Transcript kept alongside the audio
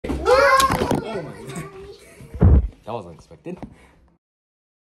That was unexpected.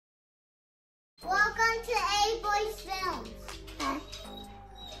 Welcome to A-Boys Films.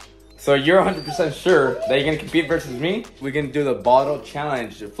 So you're 100% sure that you're gonna compete versus me? We're gonna do the bottle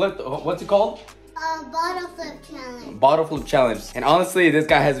challenge. Flip, what's it called? Bottle flip challenge. Bottle flip challenge. And honestly, this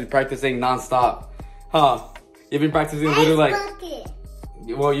guy has been practicing non-stop. Huh? You've been practicing literally like... Bucket.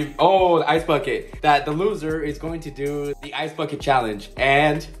 Well, the ice bucket. That the loser is going to do the ice bucket challenge.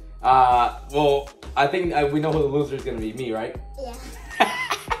 And, well, I think we know who the loser is gonna be. Me, right? Yeah.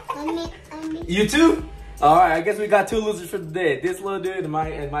 I mean. You too? All right, I guess we got 2 losers for the day. This little dude and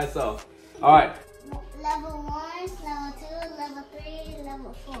myself. All right. Level 1, level 2, level 3,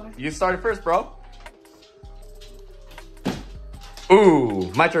 level 4. You started first, bro. Ooh,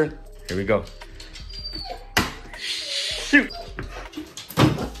 my turn. Here we go. Shoot.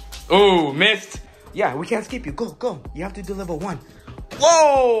 Ooh, missed. Yeah, we can't skip you. Go, go. You have to do level 1.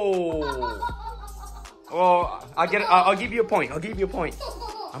 Whoa. Oh, I'll give you a point. I'll give you a point.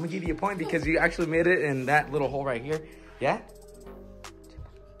 I'm gonna give you a point because you actually made it in that little hole right here. Yeah?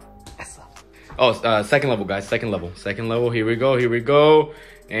 Oh, second level, guys. Second level. Second level. Here we go. Here we go.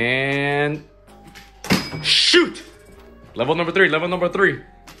 And shoot! Level number 3. Level number 3.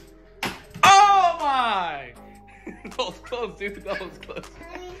 Oh my! That was close, dude. That was close.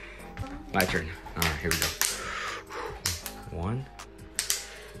 My turn. All right, here we go. 1,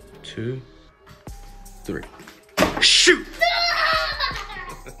 2, 3. Shoot!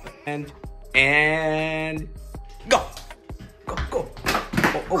 and go. Go, go.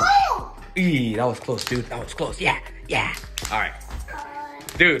 Oh. Eee, that was close, dude. That was close. Yeah, yeah. All right.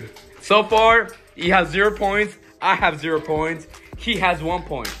 Dude, so far, he has 0 points. I have 0 points. He has 1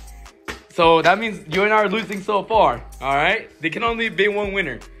 point. So that means you and I are losing so far. All right? There can only be one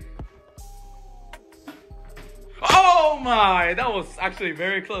winner. Oh my! That was actually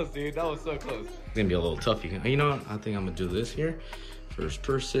very close, dude. That was so close. It's gonna be a little tough. You know what? I think I'm gonna do this here. First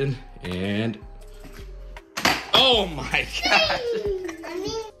person and... Oh my gosh!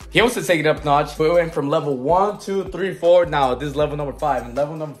 He wants to take it up notch. We went from level 1, 2, 3, 4. Now this is level number 5. And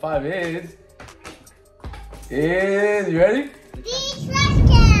level number 5 is... You ready? The trash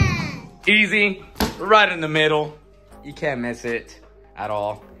can. Easy. Right in the middle. You can't miss it at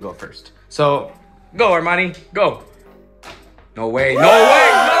all. Go first. So, go Armani. Go. No way. No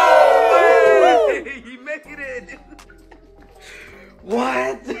way. No way. He made it.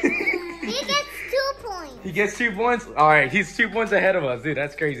 What? He gets 2 points. He gets 2 points? Alright, he's 2 points ahead of us. Dude,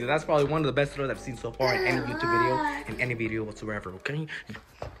 that's crazy. That's probably one of the best throws I've seen so far in any YouTube video, in any video whatsoever, okay?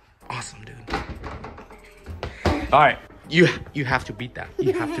 Awesome, dude. Alright, you have to beat that.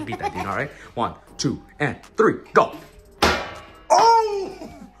 You have to beat that, dude, alright? 1, 2, and 3, go! Oh!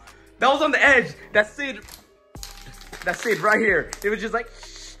 That was on the edge. That's it right here. It was just like,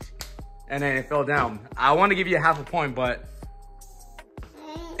 and then it fell down. I want to give you a half a point, but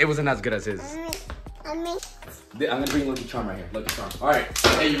it wasn't as good as his. I'm gonna bring Lucky Charm right here. Lucky Charm. All right.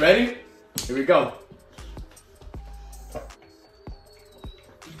 Hey, you ready? Here we go. Oh.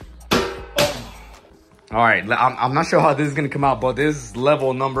 All right. I'm not sure how this is gonna come out, but this is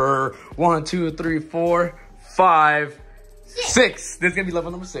level number 1, 2, 3, 4, 5, 6. This is gonna be level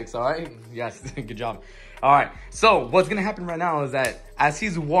number 6. All right. Yes. Good job. All right. So what's gonna happen right now is that as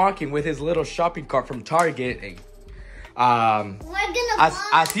he's walking with his little shopping cart from Target.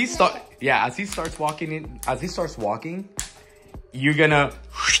 As he starts walking, you're gonna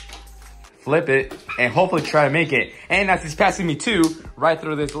flip it and hopefully try to make it. And as he's passing me too, right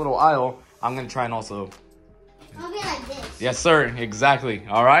through this little aisle, I'm gonna try and also. I'll be like this. Yes, sir. Exactly.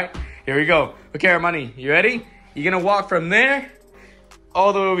 All right. Here we go. Okay, Armani, you ready? You're gonna walk from there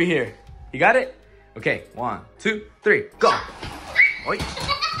all the way over here. You got it? Okay. 1, 2, 3, go. Oi.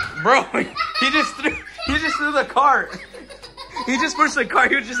 Bro, he just threw the cart. He just pushed the cart.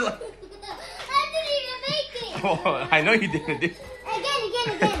 He was just like... I didn't even make it. Oh, I know you didn't, dude.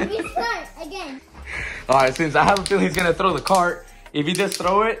 Again. Restart. Again. All right, since I have a feeling he's going to throw the cart, if he does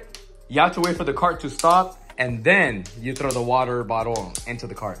throw it, you have to wait for the cart to stop, and then you throw the water bottle into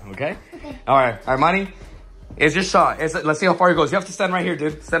the cart, okay? Okay. All right, Armani, it's your shot. Let's see how far he goes. You have to stand right here,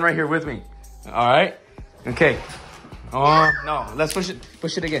 dude. Stand right here with me. All right? Okay. Oh, no. Let's push it.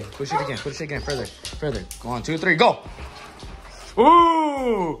 Push it again. Push it again. Push it again. Further. 1, 2, 3, go.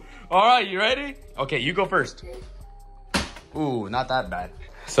 Ooh. All right, you ready? Okay, you go first. Ooh, not that bad.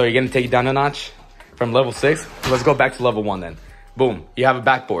 So you're going to take it down a notch from level 6. Let's go back to level 1 then. Boom. You have a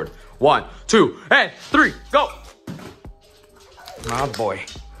backboard. 1, 2, and 3, go. My boy.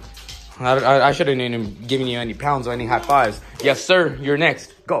 I shouldn't even given you any pounds or any high fives. Yes, sir. You're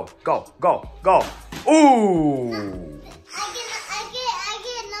next. Go. Ooh. I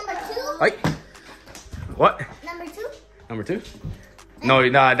get number 2. Right. What? Number 2. Number 2? No,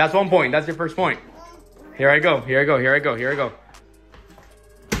 nah, that's 1 point. That's your first point. Here I go. Here I go. Here I go. Here I go.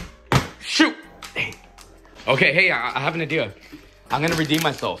 Shoot. Dang. Okay, hey, I have an idea. I'm gonna redeem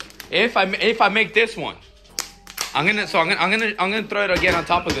myself. If I make this one, I'm gonna throw it again on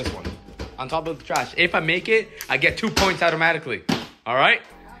top of this one, on top of the trash. If I make it, I get 2 points automatically. All right.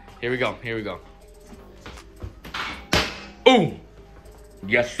 Here we go. Here we go. Ooh.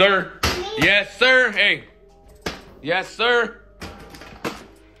 Yes, sir. Yes, sir. Hey. Yes, sir.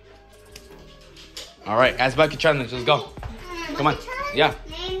 All right, Ice Bucket Challenge. Let's go. Come on. Yeah.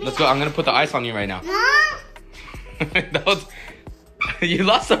 Let's go. I'm going to put the ice on you right now. That was... You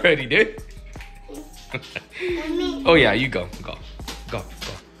lost already, dude. Oh, yeah. You go. Go. Go. Go.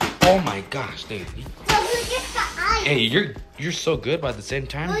 Oh, my gosh, dude. So who gets the ice? Hey, you're so good, but at the same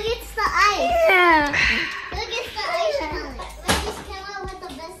time... Who gets the ice? Yeah. Who gets the ice challenge? We just came up with the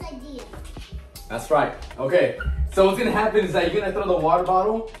best idea. That's right. Okay. So what's gonna happen is that you're gonna throw the water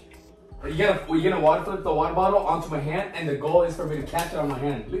bottle. You're gonna water flip the water bottle onto my hand, and the goal is for me to catch it on my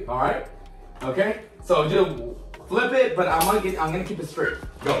hand. All right? Okay. So just flip it, but I'm gonna keep it straight.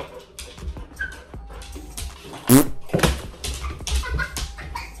 Go.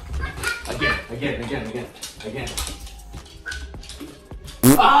 Again.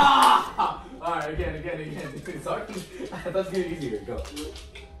 Ah! All right. Again. Sorry. That's gonna be easier. Go.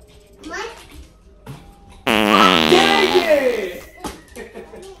 What? Dang it!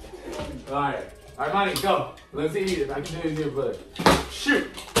 Alright, Money, go. Let's see if I can do it here, brother.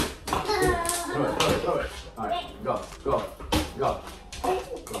 Shoot! Throw it. Alright, go. No.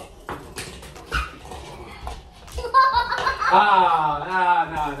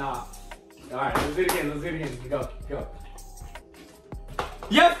 Alright, let's do it again. Go.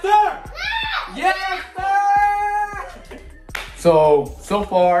 Yes, sir! Yes, sir! So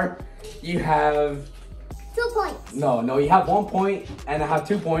far, you have... 2 points. No, you have 1 point, and I have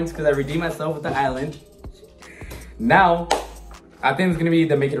 2 points because I redeemed myself with the island. Now, I think it's gonna be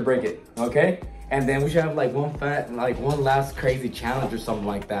the make it or break it, okay? And then we should have like one last crazy challenge or something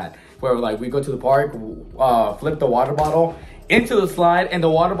like that, where like we go to the park, flip the water bottle into the slide, and the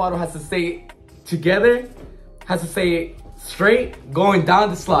water bottle has to stay together, has to stay straight going down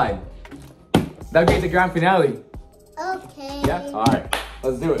the slide. That'll be the grand finale. Okay. Yeah. All right.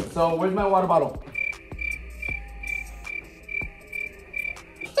 Let's do it. So where's my water bottle?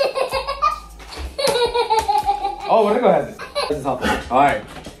 Oh, we're gonna go ahead. This is helpful. All right,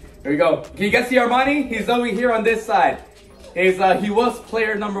 here we go. Can you guys see Armani? He's over here on this side. He was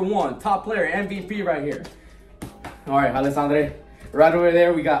player #1, top player, MVP right here. All right, Alessandre. Right over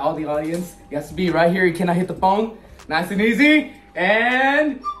there, we got all the audience. He has to be right here. He cannot hit the phone. Nice and easy.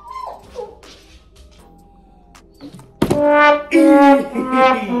 And...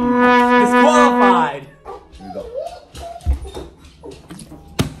 disqualified. Here we go.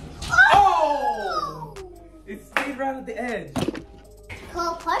 Oh! It stayed right at the edge.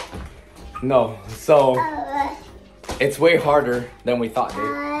 Cold Park? No, so it's way harder than we thought,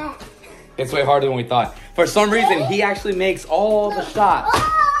 dude. It's way harder than we thought. For some reason, he actually makes all the shots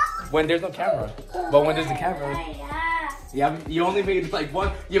when there's no camera. But when there's a camera, yeah, you only made like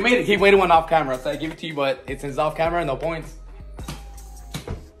one. You made it. He made one off camera, so I give it to you. But it's his off camera, no points.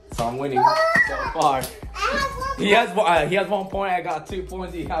 So I'm winning so far. He has 1 point. I got 2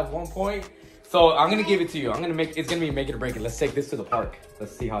 points. He has 1 point. So I'm gonna give it to you. It's gonna be make it or break it. Let's take this to the park.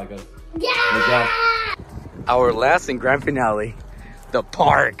 Let's see how it goes. Yeah. Our last and grand finale, the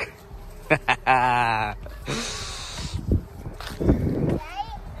park.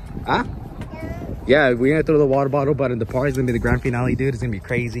 Huh? Yeah, we're gonna throw the water bottle, but in the park is gonna be the grand finale, dude. It's gonna be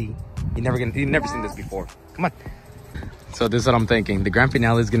crazy. You've never seen this before. Come on. So this is what I'm thinking. The grand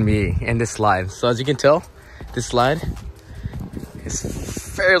finale is gonna be in this slide. So as you can tell, this slide is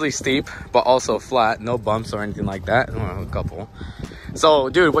fairly steep, but also flat. No bumps or anything like that. Well, a couple. So,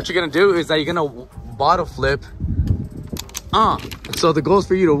 dude, what you're gonna do is that you're gonna bottle flip. So the goal is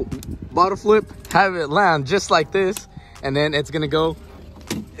for you to bottle flip, have it land just like this, and then it's gonna go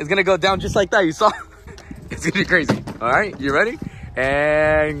down just like that. You saw? It's gonna be crazy. All right, you ready?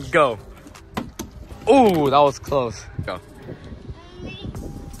 And go. Ooh, that was close. Go.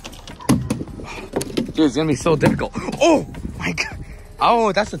 Dude, it's gonna be so difficult. Oh my god.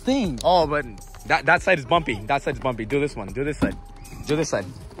 Oh, that's the thing. Oh, but that side is bumpy. That side's bumpy. Do this one. Do this side. Do this side.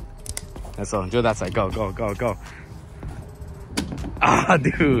 That's all. Do that side. Go. Ah,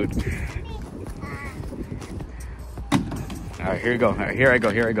 dude. All right, here we go. All right, here I go.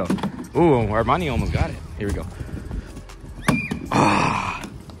 Ooh, Armani almost got it. Here we go. Ah.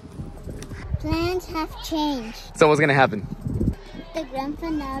 Plans have changed. So what's gonna happen? The grand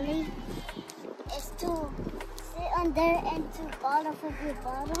finale is to on there and to bottle for your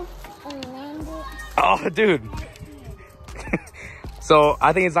bottle and land it. Oh, dude. So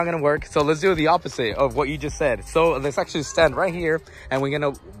I think it's not gonna work. So let's do the opposite of what you just said. So let's actually stand right here, and we're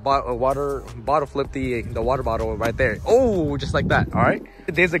gonna bottle flip the water bottle right there. Oh, just like that. All right.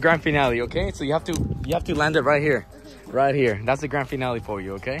 There's the grand finale. Okay. So you have to land it right here, right here. That's the grand finale for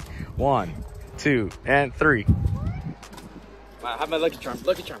you. Okay. 1, 2, and 3. I have my Lucky Charm.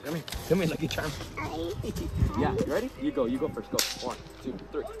 Lucky Charm, come here. Come here, Lucky Charm. Yeah, you ready? You go first. Go. 1, 2,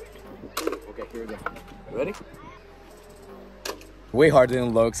 3. Okay, here we go. You ready? Way harder than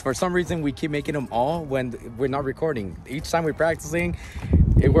it looks. For some reason, we keep making them all when we're not recording. Each time we're practicing,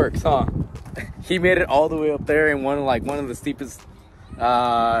 it works, huh? He made it all the way up there in one of the steepest,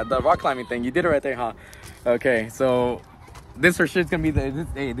 the rock climbing thing. You did it right there, huh? Okay, so this for sure is gonna be this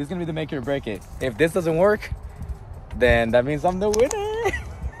is gonna be the make it or break it. If this doesn't work, then that means I'm the winner.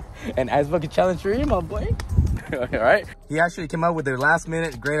 And Ice Bucket Challenge for you, my boy. All right. He actually came up with their last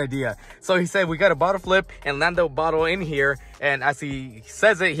minute great idea. So he said we got a bottle flip and land the bottle in here. And as he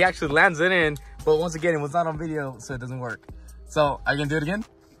says it, he actually lands it in. But once again, it was not on video, so it doesn't work. So are you gonna do it again?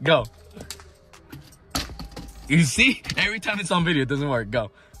 Go. You see, every time it's on video, it doesn't work.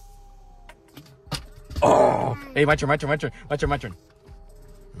 Go. Oh, hey, my turn. Here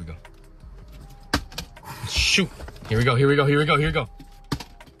we go. Shoot. Here we go.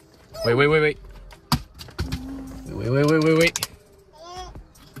 Wait. Wait.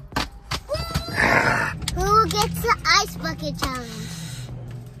 Who gets the Ice Bucket Challenge?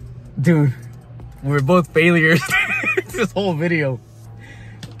 Dude, we're both failures. This whole video.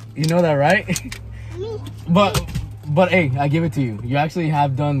 You know that, right? But hey, I give it to you. You actually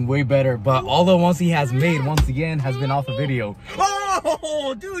have done way better. But all the ones he has made, once again, has been off the video.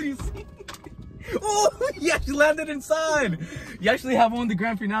 Oh, dude, you see? Oh, you actually landed inside. You actually have won the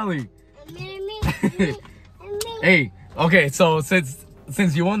grand finale. Hey, okay, so since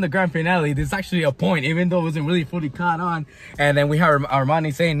you won the grand finale, there's actually a point, even though it wasn't really fully caught on. And then we have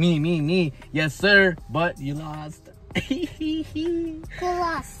Armani saying, me. Yes, sir, but you lost. Who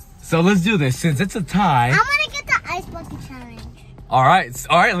lost? So let's do this. Since it's a tie. I want to get the Ice Bucket Challenge. All right,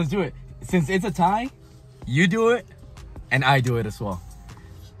 let's do it. Since it's a tie, you do it, and I do it as well.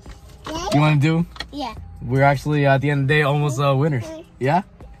 Yeah? You want to do? Yeah. We're actually, at the end of the day, almost winners. Yeah?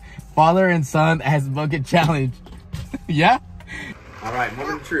 Father and son Ice Bucket Challenge. Yeah? All right,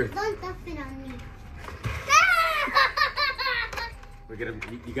 moment of truth. Don't dump it on me.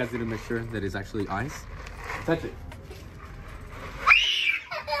 You guys need to make sure that it's actually ice. Touch it.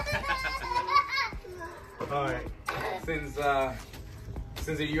 All right.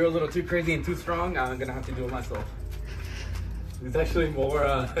 Since you're a little too crazy and too strong, I'm gonna have to do it myself. It's actually more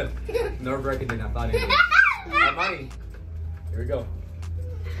nerve-wracking than I thought it was. Armani, here we go.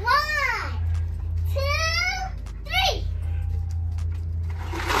 1, 2, 3.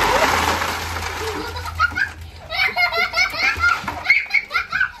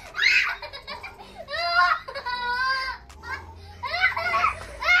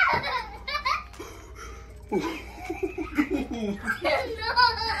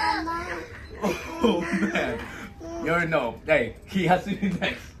 Oh man. You already know. Hey, he has to do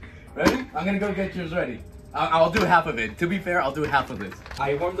next. Ready? I'm gonna go get yours ready. I'll do half of it. To be fair, I'll do half of this.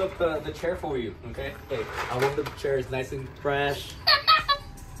 I warmed up the chair for you, okay? Hey, I warmed up the chair. It's nice and fresh.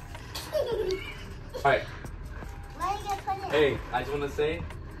 Alright. Hey, I just want to say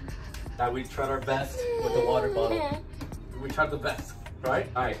that we tried our best with the water bottle. We tried the best, right?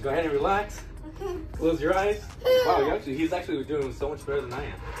 Alright, go ahead and relax. Close your eyes. Wow, he's actually doing so much better than I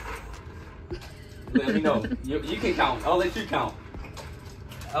am. Let me know. You can count. I'll let you count.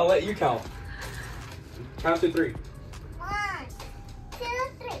 Count to 3. 1, 2,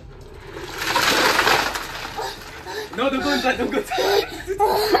 3. No, don't go inside. Don't go inside.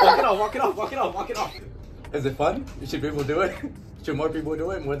 Walk it off. Is it fun? Should people do it? Should more people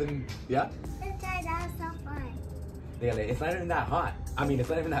do it? More than, yeah? That was so fun. Yeah, it's not even that hot. I mean, it's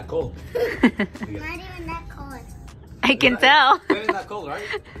not even that cold. Not even that cold. I can tell. It's not even that cold, right?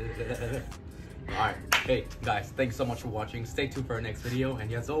 Alright, hey guys, thanks so much for watching. Stay tuned for our next video, and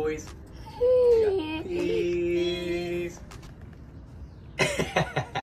as always, peace.